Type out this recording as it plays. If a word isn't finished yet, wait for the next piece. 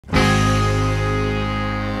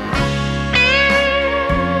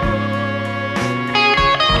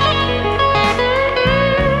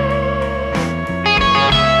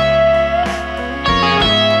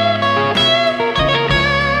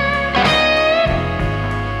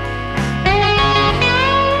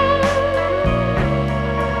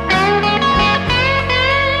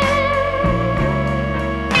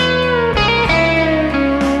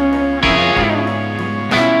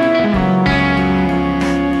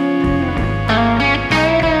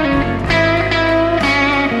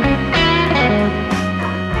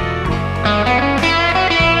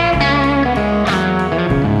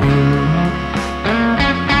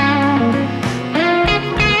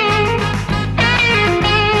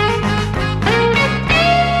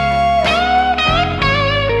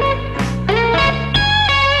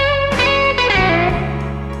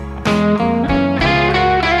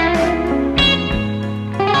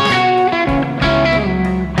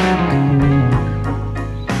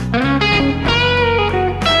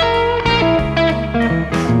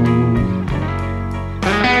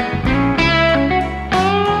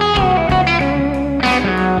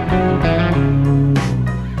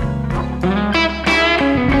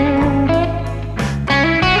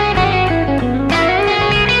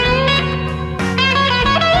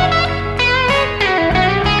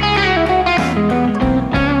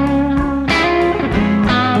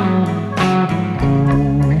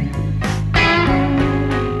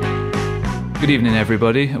Good evening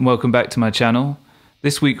everybody and welcome back to my channel.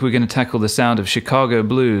 This week we're going to tackle the sound of Chicago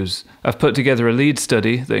blues. I've put together a lead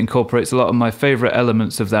study that incorporates a lot of my favourite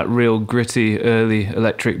elements of that real gritty early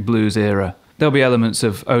electric blues era. There'll be elements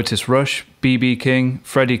of Otis Rush, B.B King,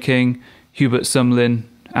 Freddie King, Hubert Sumlin,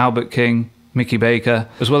 Albert King, Mickey Baker,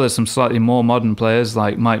 as well as some slightly more modern players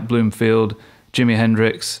like Mike Bloomfield, Jimi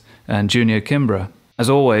Hendrix and Junior Kimborough. As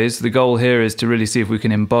always, the goal here is to really see if we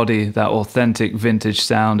can embody that authentic vintage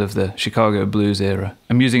sound of the Chicago blues era.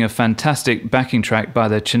 I'm using a fantastic backing track by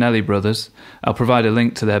the Cinelli brothers. I'll provide a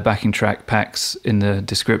link to their backing track packs in the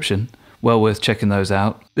description. Well worth checking those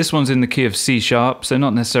out. This one's in the key of C sharp, so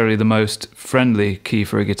not necessarily the most friendly key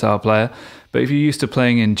for a guitar player, but if you're used to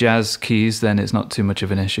playing in jazz keys, then it's not too much of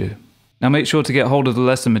an issue. Now make sure to get hold of the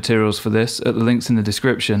lesson materials for this at the links in the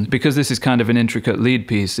description. Because this is kind of an intricate lead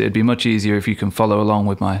piece, it'd be much easier if you can follow along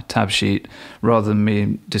with my tab sheet rather than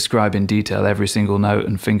me describe in detail every single note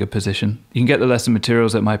and finger position. You can get the lesson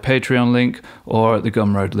materials at my Patreon link or at the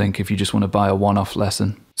Gumroad link if you just want to buy a one-off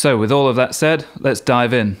lesson. So with all of that said, let's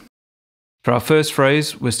dive in. For our first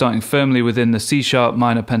phrase, we're starting firmly within the C sharp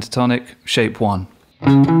minor pentatonic, shape 1.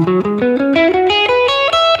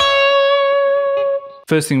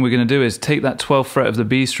 First thing we're going to do is take that 12th fret of the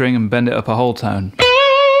B string and bend it up a whole tone.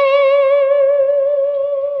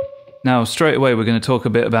 Now straight away we're going to talk a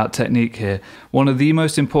bit about technique here. One of the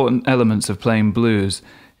most important elements of playing blues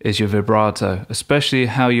is your vibrato, especially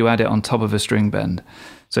how you add it on top of a string bend.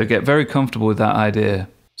 So get very comfortable with that idea.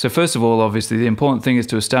 So first of all, obviously the important thing is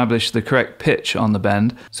to establish the correct pitch on the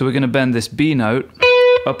bend. So we're going to bend this B note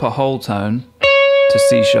up a whole tone to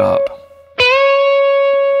C sharp.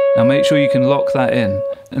 Now make sure you can lock that in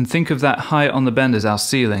and think of that height on the bend as our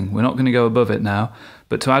ceiling. We're not going to go above it now,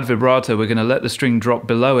 but to add vibrato we're going to let the string drop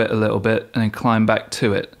below it a little bit and then climb back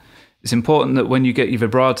to it. It's important that when you get your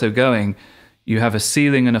vibrato going, you have a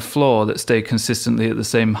ceiling and a floor that stay consistently at the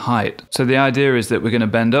same height. So the idea is that we're going to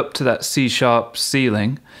bend up to that C sharp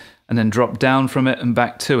ceiling and then drop down from it and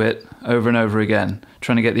back to it over and over again,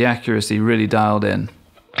 trying to get the accuracy really dialed in.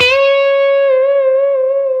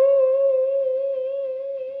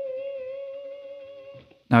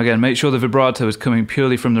 Now again, make sure the vibrato is coming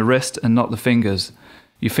purely from the wrist and not the fingers.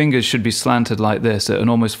 Your fingers should be slanted like this at an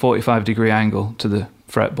almost 45-degree angle to the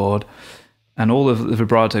fretboard. And all of the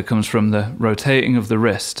vibrato comes from the rotating of the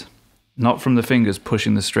wrist, not from the fingers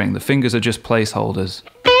pushing the string. The fingers are just placeholders.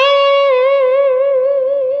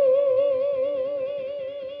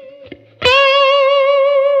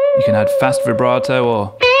 You can add fast vibrato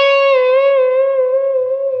or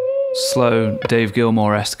slow Dave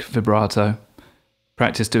Gilmour-esque vibrato.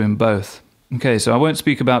 Practice doing both. Okay, so I won't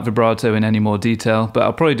speak about vibrato in any more detail, but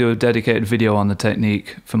I'll probably do a dedicated video on the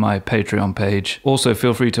technique for my Patreon page. Also,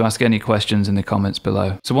 feel free to ask any questions in the comments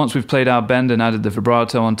below. So once we've played our bend and added the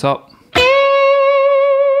vibrato on top,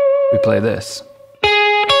 we play this.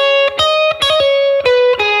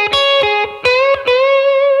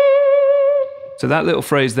 So that little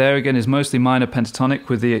phrase there again is mostly minor pentatonic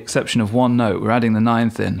with the exception of one note. We're adding the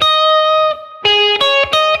 9th in.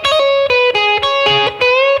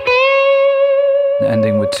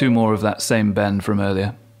 Ending with 2 more of that same bend from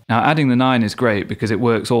earlier. Now adding the 9 is great because it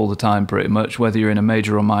works all the time pretty much, whether you're in a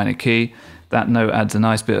major or minor key. That note adds a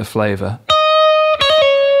nice bit of flavour.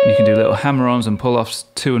 And you can do little hammer-ons and pull-offs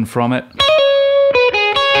to and from it.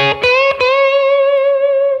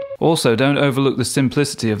 Also, don't overlook the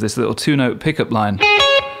simplicity of this little 2-note pickup line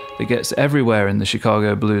that gets everywhere in the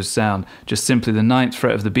Chicago blues sound. Just simply the 9th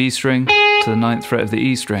fret of the B string to the 9th fret of the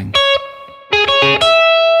E string.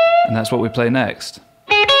 And that's what we play next.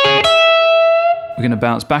 We're going to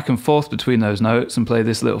bounce back and forth between those notes and play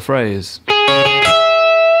this little phrase.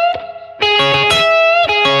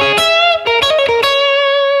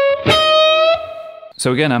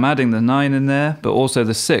 So again, I'm adding the 9 in there, but also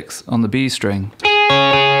the 6th on the B string.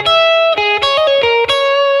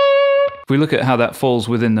 If we look at how that falls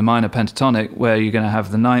within the minor pentatonic, where you're going to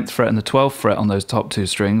have the 9th fret and the 12th fret on those top 2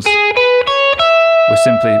 strings, we're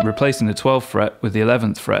simply replacing the 12th fret with the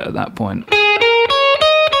 11th fret at that point,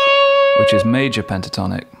 which is major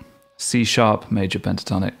pentatonic, C sharp major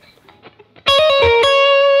pentatonic.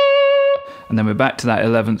 And then we're back to that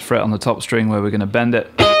 11th fret on the top string where we're going to bend it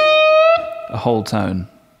a whole tone.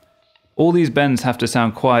 All these bends have to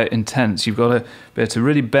sound quite intense. You've got to be able to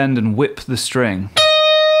really bend and whip the string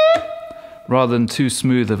rather than too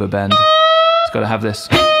smooth of a bend. It's got to have this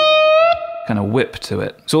kind of whip to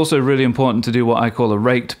it. It's also really important to do what I call a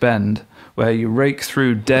raked bend, where you rake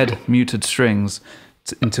through dead muted strings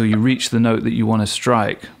until you reach the note that you want to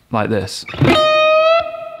strike, like this.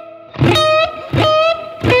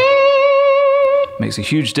 Makes a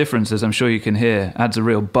huge difference, as I'm sure you can hear. Adds a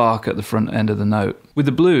real bark at the front end of the note. With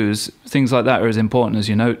the blues, things like that are as important as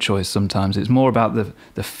your note choice sometimes. It's more about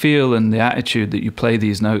the feel and the attitude that you play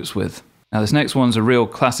these notes with. Now this next one's a real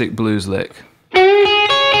classic blues lick.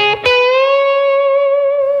 We're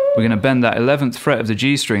going to bend that 11th fret of the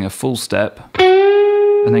G string a full step,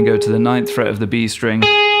 and then go to the 9th fret of the B string,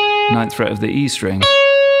 9th fret of the E string,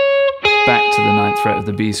 back to the 9th fret of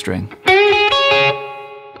the B string.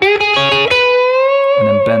 And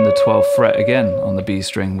then bend the 12th fret again on the B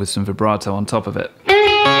string with some vibrato on top of it.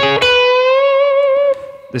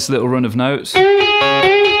 This little run of notes, you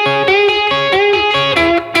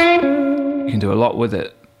can do a lot with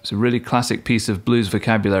it. It's a really classic piece of blues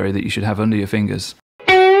vocabulary that you should have under your fingers.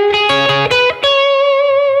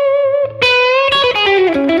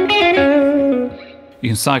 You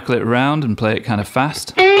can cycle it around and play it kind of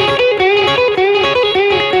fast.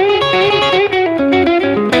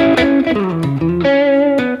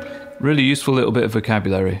 Really useful little bit of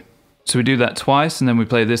vocabulary. So we do that twice and then we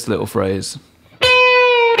play this little phrase,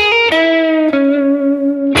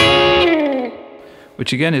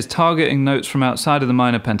 which again is targeting notes from outside of the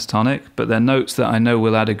minor pentatonic, but they're notes that I know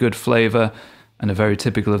will add a good flavour and are very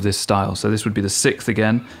typical of this style. So this would be the 6th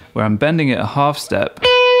again, where I'm bending it a half step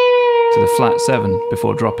to the flat 7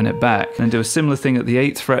 before dropping it back. And then do a similar thing at the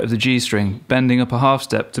 8th fret of the G string, bending up a half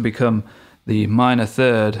step to become the minor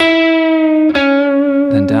 3rd,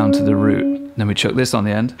 then down to the root. Then we chuck this on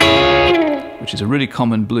the end, which is a really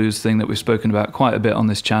common blues thing that we've spoken about quite a bit on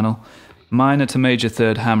this channel. Minor to major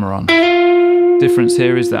 3rd hammer on. Difference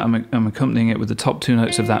here is that I'm accompanying it with the top 2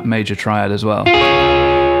 notes of that major triad as well.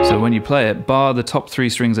 So when you play it, bar the top 3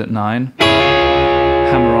 strings at 9,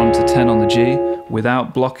 hammer on to 10 on the G,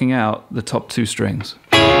 without blocking out the top 2 strings.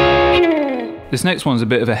 This next one's a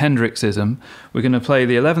bit of a Hendrixism. We're going to play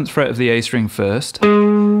the 11th fret of the A string first,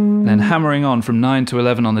 then hammering on from 9 to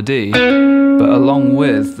 11 on the D, but along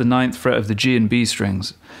with the 9th fret of the G and B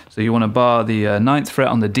strings. So you want to bar the 9th fret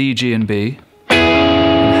on the D, G and B,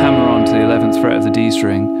 and hammer on to the 11th fret of the D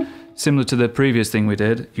string. Similar to the previous thing we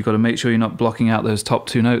did, you've got to make sure you're not blocking out those top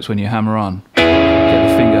 2 notes when you hammer on. Get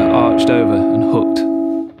the finger arched over and hooked.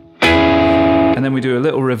 And then we do a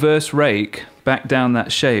little reverse rake back down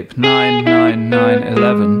that shape, 9, 9, 9,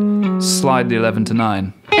 11, slide the 11 to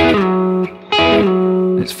 9.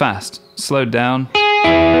 It's fast, slowed down.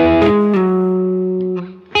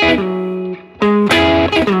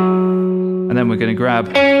 And then we're going to grab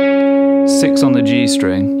 6 on the G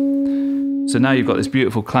string. So now you've got this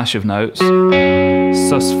beautiful clash of notes,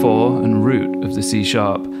 sus4 and root of the C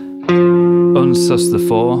sharp. Unsus the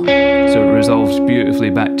 4, so it resolves beautifully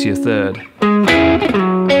back to your 3rd.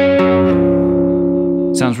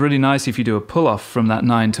 Sounds really nice if you do a pull-off from that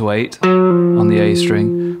 9 to 8 on the A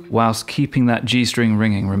string, whilst keeping that G string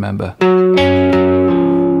ringing, remember.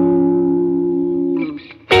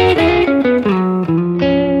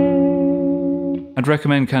 I'd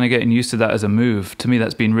recommend kind of getting used to that as a move. To me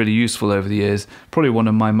that's been really useful over the years. Probably one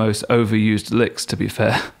of my most overused licks, to be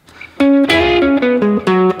fair.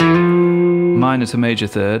 Minor to major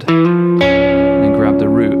 3rd, and grab the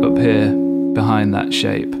root up here behind that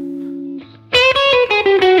shape.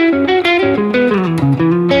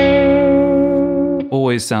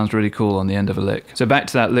 Always sounds really cool on the end of a lick. So back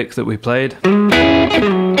to that lick that we played. And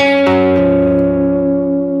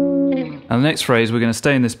the next phrase, we're going to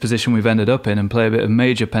stay in this position we've ended up in and play a bit of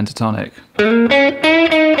major pentatonic.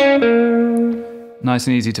 Nice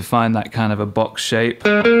and easy to find that kind of a box shape.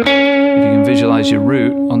 If you can visualize your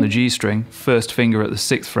root on the G string, first finger at the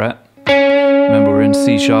 6th fret. Remember we're in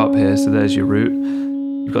C sharp here, so there's your root.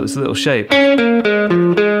 You've got this little shape, which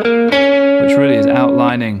really is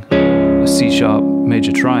outlining a C sharp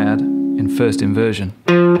major triad in first inversion.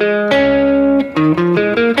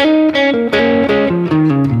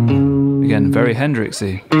 Again, very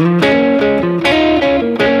Hendrixy.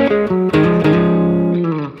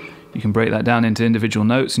 You can break that down into individual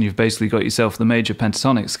notes and you've basically got yourself the major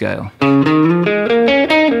pentatonic scale.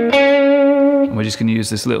 And we're just going to use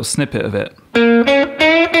this little snippet of it.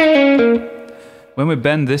 When we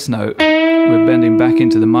bend this note, we're bending back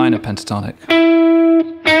into the minor pentatonic.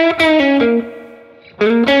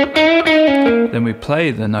 Then we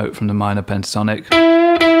play the note from the minor pentatonic,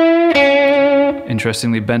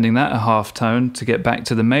 interestingly bending that a half tone to get back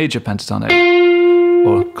to the major pentatonic,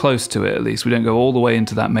 or close to it at least. We don't go all the way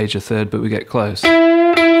into that major 3rd, but we get close. So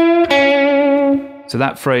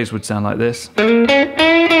that phrase would sound like this.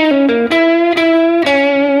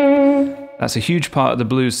 That's a huge part of the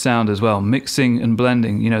blues sound as well, mixing and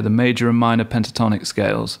blending, you know, the major and minor pentatonic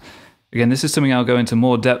scales. Again, this is something I'll go into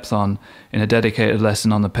more depth on in a dedicated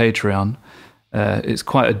lesson on the Patreon. It's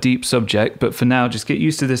quite a deep subject, but for now, just get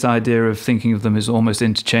used to this idea of thinking of them as almost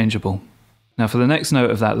interchangeable. Now for the next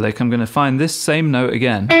note of that lick, I'm going to find this same note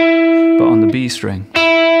again, but on the B string.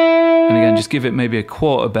 And again, just give it maybe a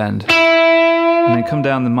quarter bend. And then come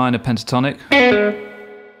down the minor pentatonic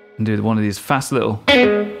and do one of these fast little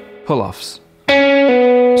pull-offs.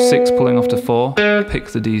 6 pulling off to 4, pick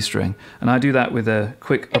the D string. And I do that with a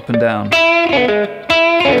quick up and down.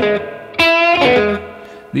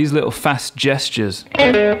 These little fast gestures,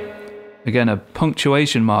 again, are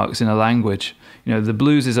punctuation marks in a language. You know, the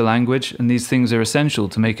blues is a language, and these things are essential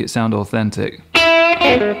to make it sound authentic.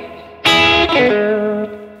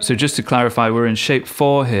 So just to clarify, we're in shape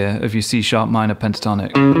 4 here of your C sharp minor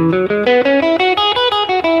pentatonic.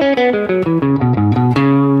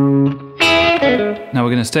 Now we're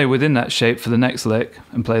going to stay within that shape for the next lick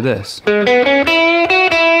and play this,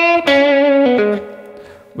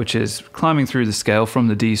 which is climbing through the scale from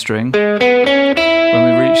the D string. When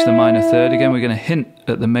we reach the minor third, again, we're going to hint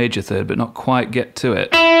at the major third, but not quite get to it.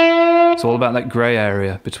 It's all about that grey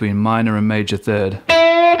area between minor and major third.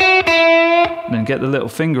 And then get the little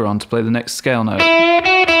finger on to play the next scale note.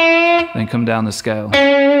 Then come down the scale.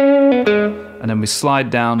 And then we slide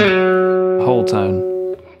down whole tone.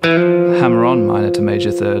 Hammer on minor to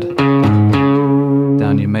major third.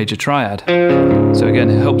 Down your major triad. So again,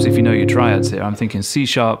 it helps if you know your triads here. I'm thinking C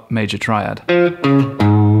sharp, major triad.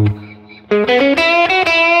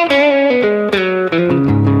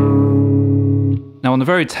 Now on the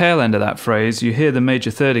very tail end of that phrase, you hear the major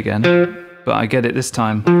third again, but I get it this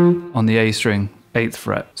time on the A string, 8th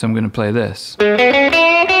fret. So I'm going to play this.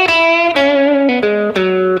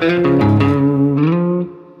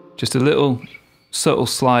 Just a little subtle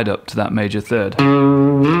slide up to that major third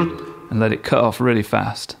and let it cut off really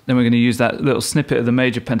fast. Then we're going to use that little snippet of the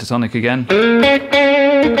major pentatonic again.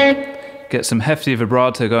 Get some hefty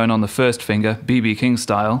vibrato going on the first finger, B.B King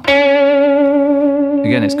style.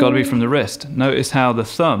 Again, it's got to be from the wrist. Notice how the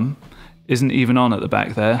thumb isn't even on at the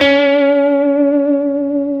back there.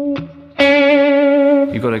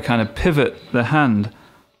 You've got to kind of pivot the hand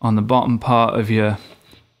on the bottom part of your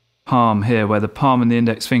palm here, where the palm and the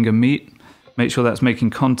index finger meet. Make sure that's making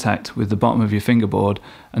contact with the bottom of your fingerboard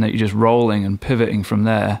and that you're just rolling and pivoting from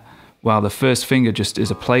there, while the first finger just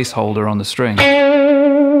is a placeholder on the string.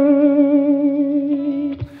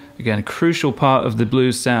 Again, a crucial part of the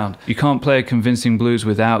blues sound. You can't play a convincing blues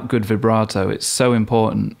without good vibrato. It's so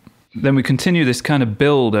important. Then we continue this kind of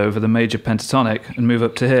build over the major pentatonic and move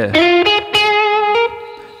up to here.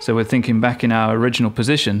 So we're thinking back in our original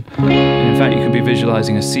position. And in fact, you could be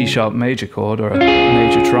visualizing a C sharp major chord or a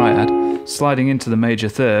major triad, sliding into the major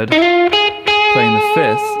third, playing the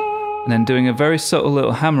 5th, and then doing a very subtle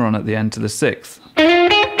little hammer on at the end to the 6th.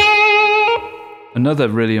 Another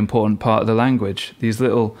really important part of the language, these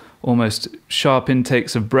little almost sharp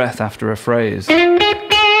intakes of breath after a phrase.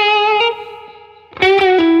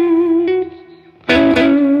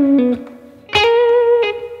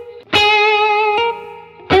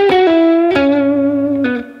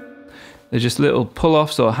 They're just little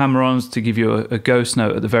pull-offs or hammer-ons to give you a ghost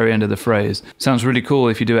note at the very end of the phrase. Sounds really cool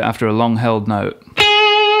if you do it after a long-held note.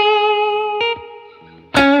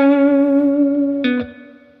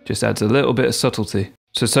 Just adds a little bit of subtlety.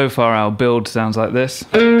 So far our build sounds like this.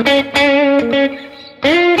 And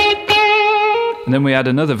then we add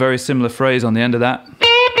another very similar phrase on the end of that.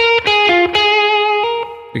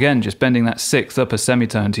 Again, just bending that 6th up a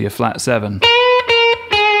semitone to your flat 7.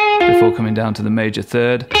 Before coming down to the major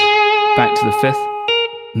third. Back to the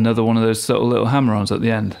 5th, another one of those subtle little hammer-ons at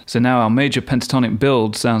the end. So now our major pentatonic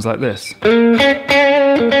build sounds like this.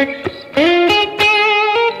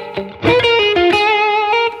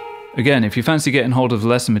 Again, if you fancy getting hold of the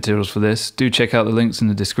lesson materials for this, do check out the links in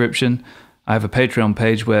the description. I have a Patreon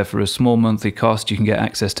page where for a small monthly cost you can get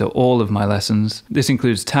access to all of my lessons. This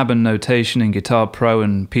includes tab and notation in Guitar Pro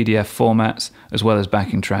and PDF formats, as well as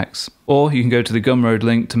backing tracks. Or you can go to the Gumroad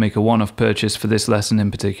link to make a one-off purchase for this lesson in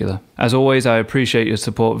particular. As always, I appreciate your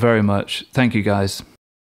support very much. Thank you guys.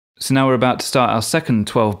 So now we're about to start our second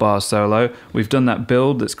 12-bar solo. We've done that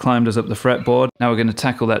build that's climbed us up the fretboard. Now we're going to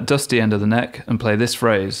tackle that dusty end of the neck and play this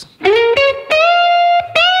phrase.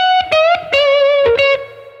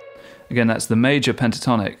 Again, that's the major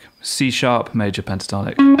pentatonic, C sharp major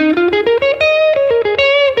pentatonic.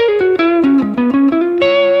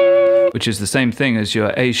 Which is the same thing as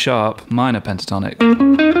your A sharp minor pentatonic.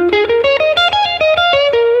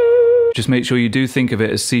 Just make sure you do think of it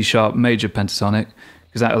as C sharp major pentatonic,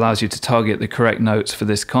 because that allows you to target the correct notes for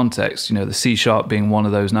this context, you know, the C sharp being one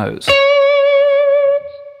of those notes.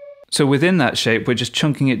 So within that shape, we're just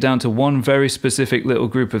chunking it down to one very specific little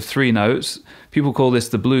group of 3 notes. People call this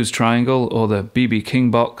the blues triangle or the B.B King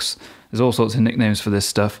box. There's all sorts of nicknames for this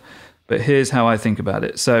stuff. But here's how I think about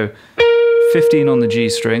it. So 15 on the G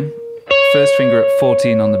string, first finger at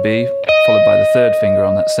 14 on the B, followed by the 3rd finger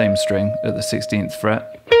on that same string at the 16th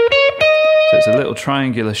fret. So it's a little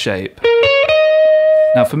triangular shape.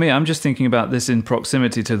 Now for me, I'm just thinking about this in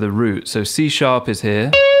proximity to the root. So C sharp is here,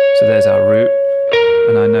 so there's our root.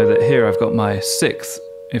 And I know that here I've got my 6th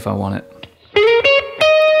if I want it.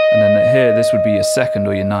 And then that here, this would be your 2nd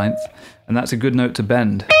or your 9th. And that's a good note to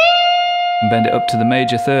bend. And bend it up to the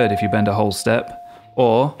major 3rd if you bend a whole step.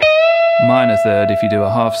 Or minor 3rd if you do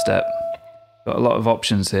a half step. Got a lot of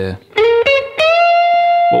options here.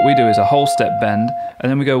 What we do is a whole step bend, and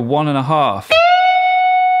then we go 1.5,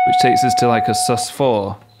 which takes us to like a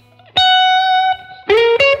sus4.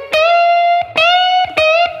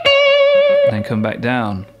 And then come back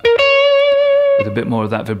down with a bit more of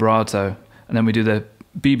that vibrato. And then we do the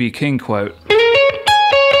B.B King quote,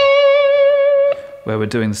 where we're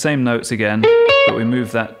doing the same notes again, but we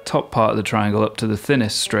move that top part of the triangle up to the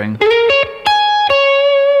thinnest string,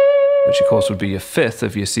 which of course would be your 5th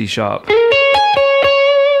of your C sharp.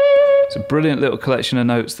 It's a brilliant little collection of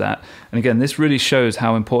notes, that. And again, this really shows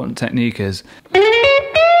how important technique is.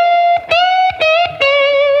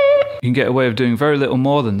 You can get away with doing very little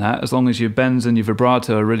more than that as long as your bends and your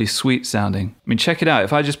vibrato are really sweet sounding. I mean, check it out.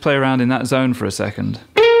 If I just play around in that zone for a second.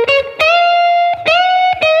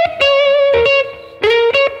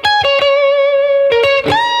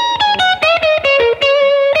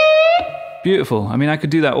 Beautiful. I mean, I could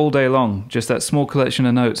do that all day long. Just that small collection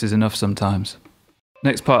of notes is enough sometimes.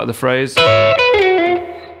 Next part of the phrase.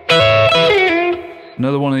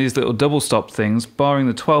 Another one of these little double stop things, barring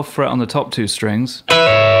the 12th fret on the top 2 strings,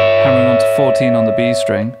 hammering on to 14 on the B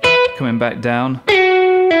string, coming back down,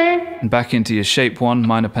 and back into your shape 1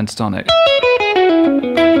 minor pentatonic.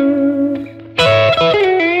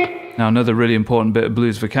 Now another really important bit of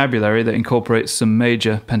blues vocabulary that incorporates some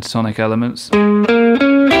major pentatonic elements.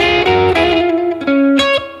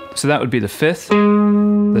 So that would be the 5th,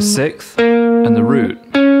 the 6th, and the root,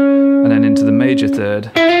 and then into the major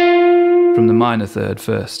 3rd from the minor 3rd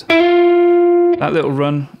first. That little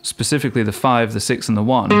run, specifically the 5, the 6, and the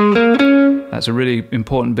 1, that's a really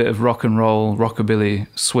important bit of rock and roll, rockabilly,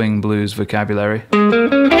 swing blues vocabulary.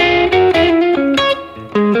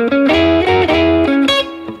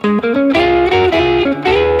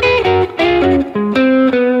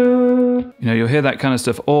 You know, you'll hear that kind of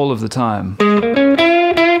stuff all of the time.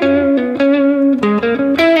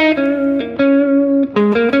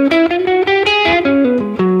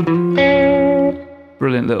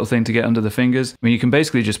 Brilliant little thing to get under the fingers. I mean, you can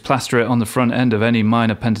basically just plaster it on the front end of any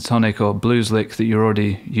minor pentatonic or blues lick that you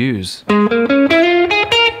already use.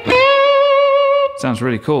 Sounds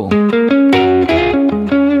really cool.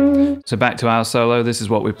 So back to our solo, this is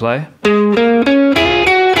what we play.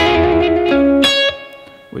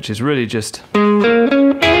 Which is really just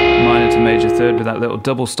minor to major 3rd with that little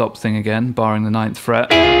double stop thing again, barring the 9th fret,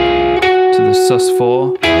 to the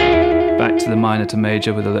sus4, back to the minor to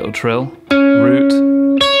major with a little trill, root,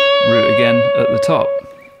 root again at the top.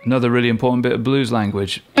 Another really important bit of blues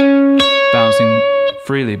language, bouncing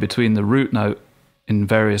freely between the root note in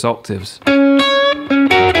various octaves.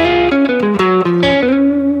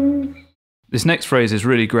 This next phrase is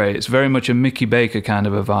really great. It's very much a Mickey Baker kind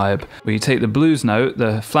of a vibe, where you take the blues note,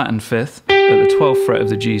 the flattened 5th, at the 12th fret of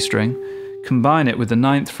the G string, combine it with the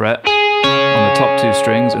 9th fret on the top 2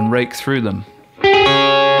 strings and rake through them.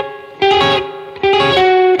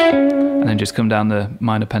 And then just come down the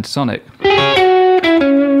minor pentatonic.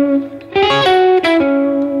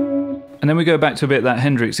 And then we go back to a bit of that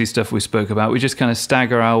Hendrixy stuff we spoke about. We just kind of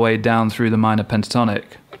stagger our way down through the minor pentatonic.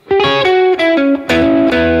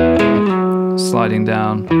 Sliding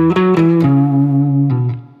down.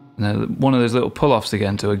 And then one of those little pull-offs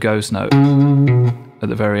again to a ghost note at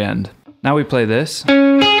the very end. Now we play this,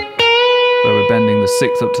 where we're bending the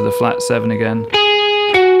 6th up to the flat 7 again.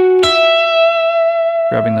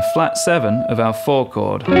 Grabbing the flat 7 of our 4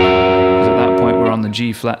 chord, because at that point we're on the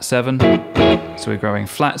G flat 7, so we're grabbing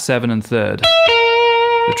flat 7 and 3rd,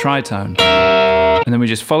 the tritone, and then we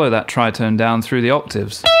just follow that tritone down through the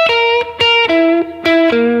octaves.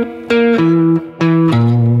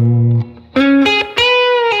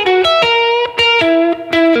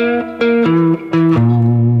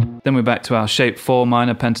 Then we're back to our shape 4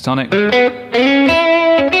 minor pentatonic,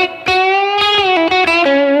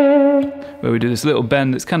 where we do this little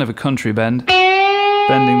bend. It's kind of a country bend,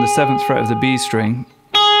 bending the 7th fret of the B string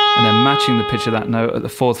and then matching the pitch of that note at the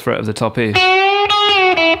 4th fret of the top E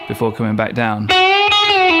before coming back down.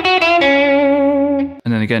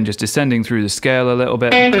 And then again, just descending through the scale a little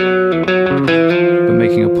bit, but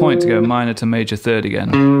making a point to go minor to major third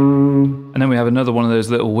again. And then we have another one of those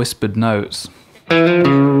little whispered notes.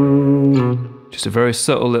 Just a very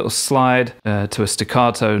subtle little slide to a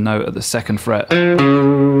staccato note at the 2nd fret.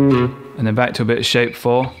 And then back to a bit of shape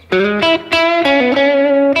 4.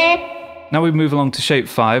 Now we move along to shape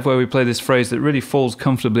 5, where we play this phrase that really falls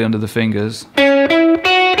comfortably under the fingers,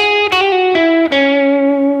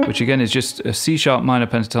 which again is just a C sharp minor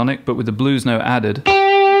pentatonic, but with the blues note added,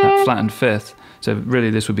 that flattened 5th. So really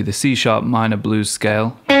this would be the C sharp minor blues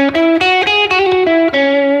scale. And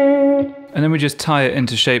then we just tie it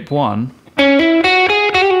into shape 1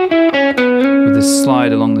 with this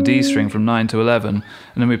slide along the D string from 9 to 11,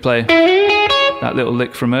 and then we play that little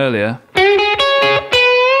lick from earlier.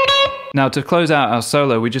 Now to close out our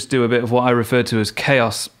solo, we just do a bit of what I refer to as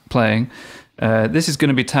chaos playing. This is going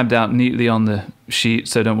to be tabbed out neatly on the sheet,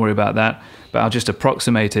 so don't worry about that, but I'll just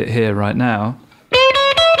approximate it here right now.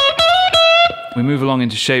 We move along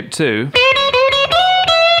into shape 2,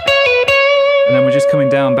 and then we're just coming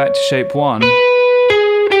down back to shape 1,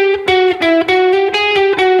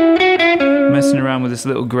 messing around with this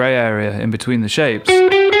little grey area in between the shapes.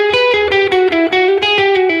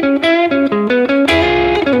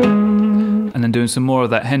 And then doing some more of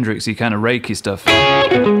that Hendrixy kind of rakey stuff.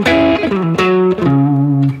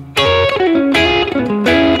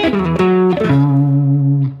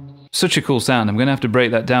 Such a cool sound. I'm going to have to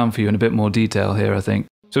break that down for you in a bit more detail here, I think.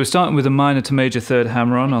 So we're starting with a minor to major third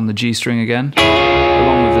hammer-on the G string again,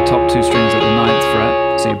 along with the top 2 strings at the 9th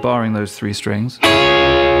fret, so you're barring those 3 strings.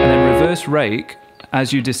 And then reverse rake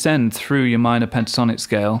as you descend through your minor pentatonic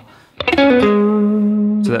scale.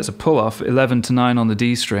 So that's a pull-off, 11 to 9 on the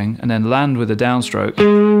D string, and then land with a downstroke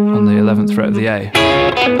on the 11th fret of the A.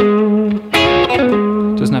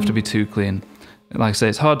 Doesn't have to be too clean. Like I say,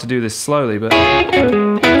 it's hard to do this slowly, but...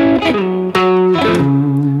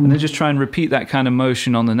 And then just try and repeat that kind of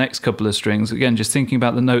motion on the next couple of strings. Again, just thinking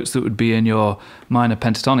about the notes that would be in your minor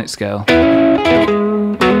pentatonic scale.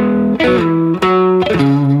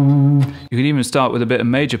 You could even start with a bit of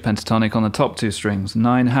major pentatonic on the top 2 strings.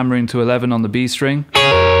 9 hammering to 11 on the B string,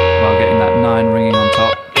 while getting that 9 ringing on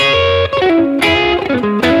top.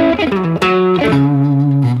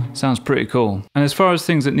 Sounds pretty cool. And as far as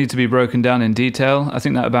things that need to be broken down in detail, I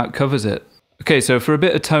think that about covers it. Okay, so for a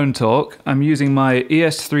bit of tone talk, I'm using my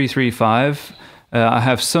ES335. I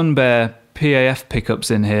have Sun Bear PAF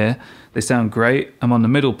pickups in here. They sound great. I'm on the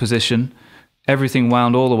middle position, everything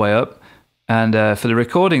wound all the way up. And for the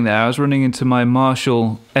recording there, I was running into my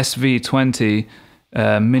Marshall SV20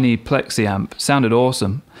 mini plexi amp. Sounded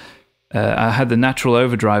awesome. I had the natural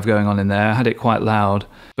overdrive going on in there. I had it quite loud.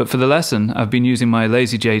 But for the lesson, I've been using my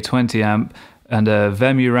Lazy J20 amp and a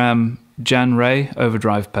Vemuram Jan Ray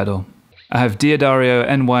overdrive pedal. I have Diodario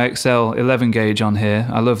NYXL 11 gauge on here.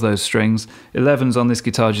 I love those strings. 11s on this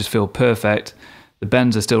guitar just feel perfect. The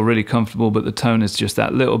bends are still really comfortable, but the tone is just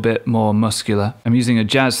that little bit more muscular. I'm using a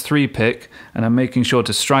Jazz 3 pick, and I'm making sure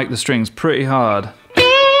to strike the strings pretty hard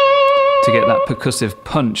to get that percussive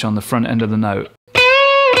punch on the front end of the note.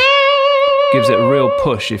 Gives it a real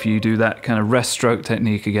push if you do that kind of rest stroke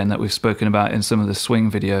technique again that we've spoken about in some of the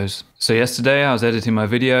swing videos. So yesterday I was editing my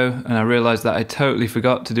video and I realized that I totally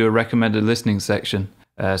forgot to do a recommended listening section.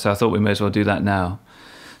 So I thought we may as well do that now.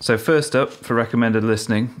 So first up for recommended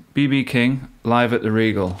listening, B.B King, Live at the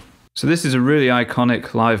Regal. So this is a really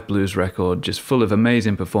iconic live blues record, just full of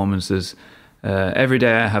amazing performances. Every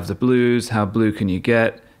Day I Have the Blues, How Blue Can You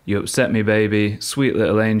Get, You Upset Me Baby, Sweet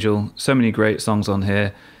Little Angel, so many great songs on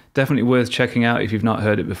here. Definitely worth checking out if you've not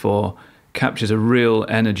heard it before. Captures a real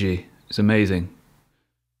energy. It's amazing.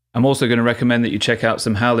 I'm also going to recommend that you check out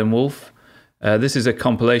some Howlin' Wolf. This is a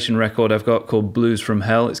compilation record I've got called Blues from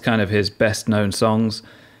Hell. It's kind of his best known songs.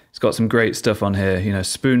 It's got some great stuff on here. You know,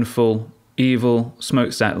 Spoonful, Evil,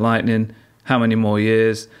 Smokestack Lightning, How Many More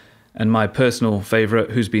Years, and my personal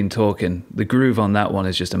favourite, Who's Been Talking. The groove on that one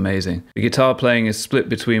is just amazing. The guitar playing is split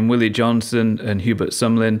between Willie Johnson and Hubert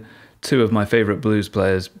Sumlin, two of my favourite blues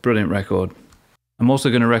players. Brilliant record. I'm also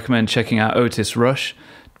going to recommend checking out Otis Rush.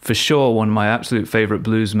 For sure, one of my absolute favourite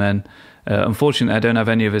bluesmen. Unfortunately, I don't have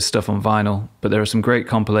any of his stuff on vinyl, but there are some great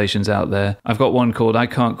compilations out there. I've got one called I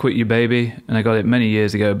Can't Quit You Baby, and I got it many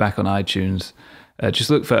years ago back on iTunes. Just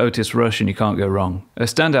look for Otis Rush and you can't go wrong.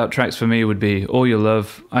 Standout tracks for me would be All Your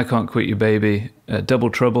Love, I Can't Quit You Baby, Double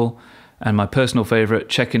Trouble, and my personal favourite,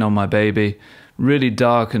 Checking on My Baby. Really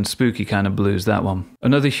dark and spooky kind of blues, that one.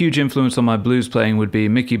 Another huge influence on my blues playing would be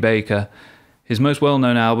Mickey Baker. His most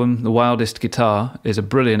well-known album, The Wildest Guitar, is a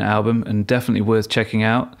brilliant album and definitely worth checking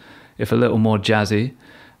out, if a little more jazzy.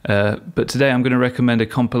 But today I'm going to recommend a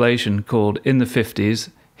compilation called In the 50s,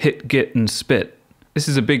 Hit, Git and Spit. This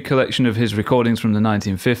is a big collection of his recordings from the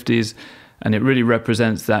 1950s, and it really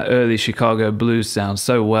represents that early Chicago blues sound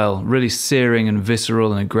so well, really searing and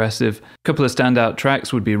visceral and aggressive. A couple of standout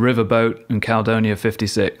tracks would be Riverboat and Caledonia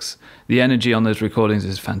 56. The energy on those recordings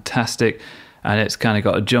is fantastic, and it's kind of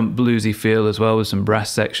got a jump bluesy feel as well with some brass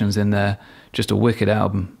sections in there. Just a wicked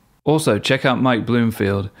album. Also, check out Mike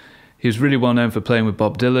Bloomfield. He was really well known for playing with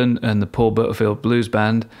Bob Dylan and the Paul Butterfield Blues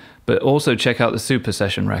Band, but also check out the Super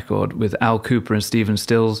Session record with Al Kooper and Stephen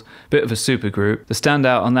Stills, bit of a super group. The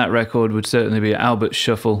standout on that record would certainly be Albert's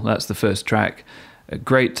Shuffle, that's the first track. A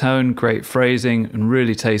great tone, great phrasing, and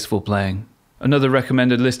really tasteful playing. Another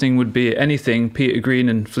recommended listening would be anything Peter Green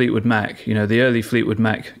and Fleetwood Mac, you know, the early Fleetwood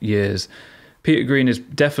Mac years. Peter Green is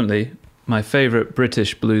definitely my favourite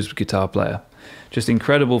British blues guitar player. Just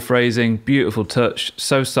incredible phrasing, beautiful touch,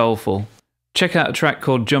 so soulful. Check out a track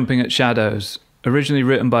called Jumping at Shadows. Originally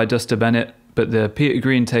written by Duster Bennett, but the Peter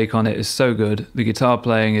Green take on it is so good. The guitar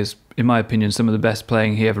playing is, in my opinion, some of the best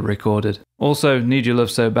playing he ever recorded. Also, Need Your Love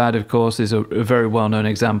So Bad, of course, is a very well-known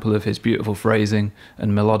example of his beautiful phrasing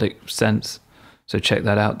and melodic sense, so check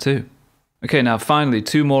that out too. Okay, now finally,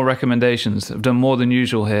 2 more recommendations. I've done more than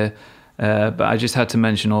usual here, but I just had to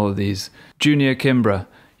mention all of these. Junior Kimborough.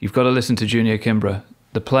 You've got to listen to Junior Kimborough.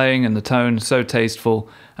 The playing and the tone, so tasteful,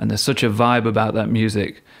 and there's such a vibe about that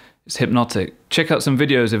music. It's hypnotic. Check out some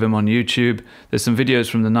videos of him on YouTube. There's some videos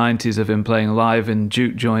from the 90s of him playing live in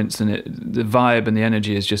juke joints, and the vibe and the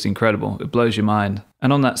energy is just incredible. It blows your mind.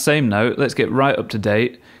 And on that same note, let's get right up to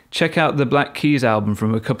date. Check out the Black Keys album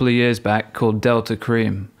from a couple of years back called Delta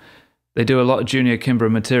Cream. They do a lot of Junior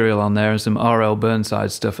Kimborough material on there and some R.L.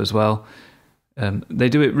 Burnside stuff as well. They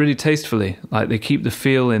do it really tastefully, like they keep the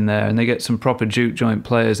feel in there, and they get some proper juke joint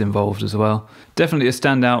players involved as well. Definitely a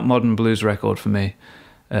standout modern blues record for me.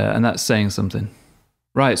 And that's saying something.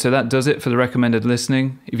 Right, so that does it for the recommended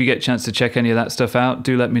listening. If you get a chance to check any of that stuff out,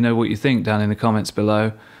 do let me know what you think down in the comments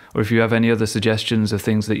below. Or if you have any other suggestions of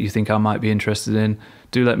things that you think I might be interested in,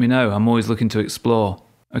 do let me know. I'm always looking to explore.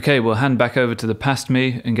 Okay, we'll hand back over to the past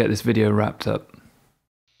me and get this video wrapped up.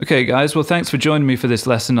 Okay guys, well thanks for joining me for this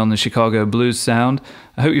lesson on the Chicago blues sound.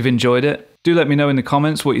 I hope you've enjoyed it. Do let me know in the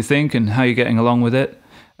comments what you think and how you're getting along with it.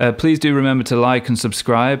 Please do remember to like and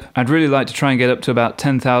subscribe. I'd really like to try and get up to about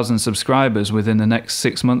 10,000 subscribers within the next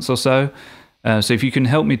 6 months or so. So if you can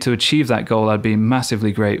help me to achieve that goal, I'd be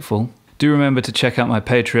massively grateful. Do remember to check out my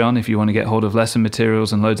Patreon if you want to get hold of lesson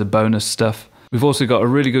materials and loads of bonus stuff. We've also got a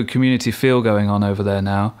really good community feel going on over there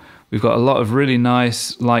now. We've got a lot of really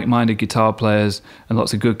nice, like-minded guitar players and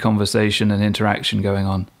lots of good conversation and interaction going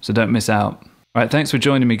on. So don't miss out. All right, thanks for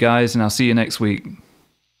joining me guys, and I'll see you next week.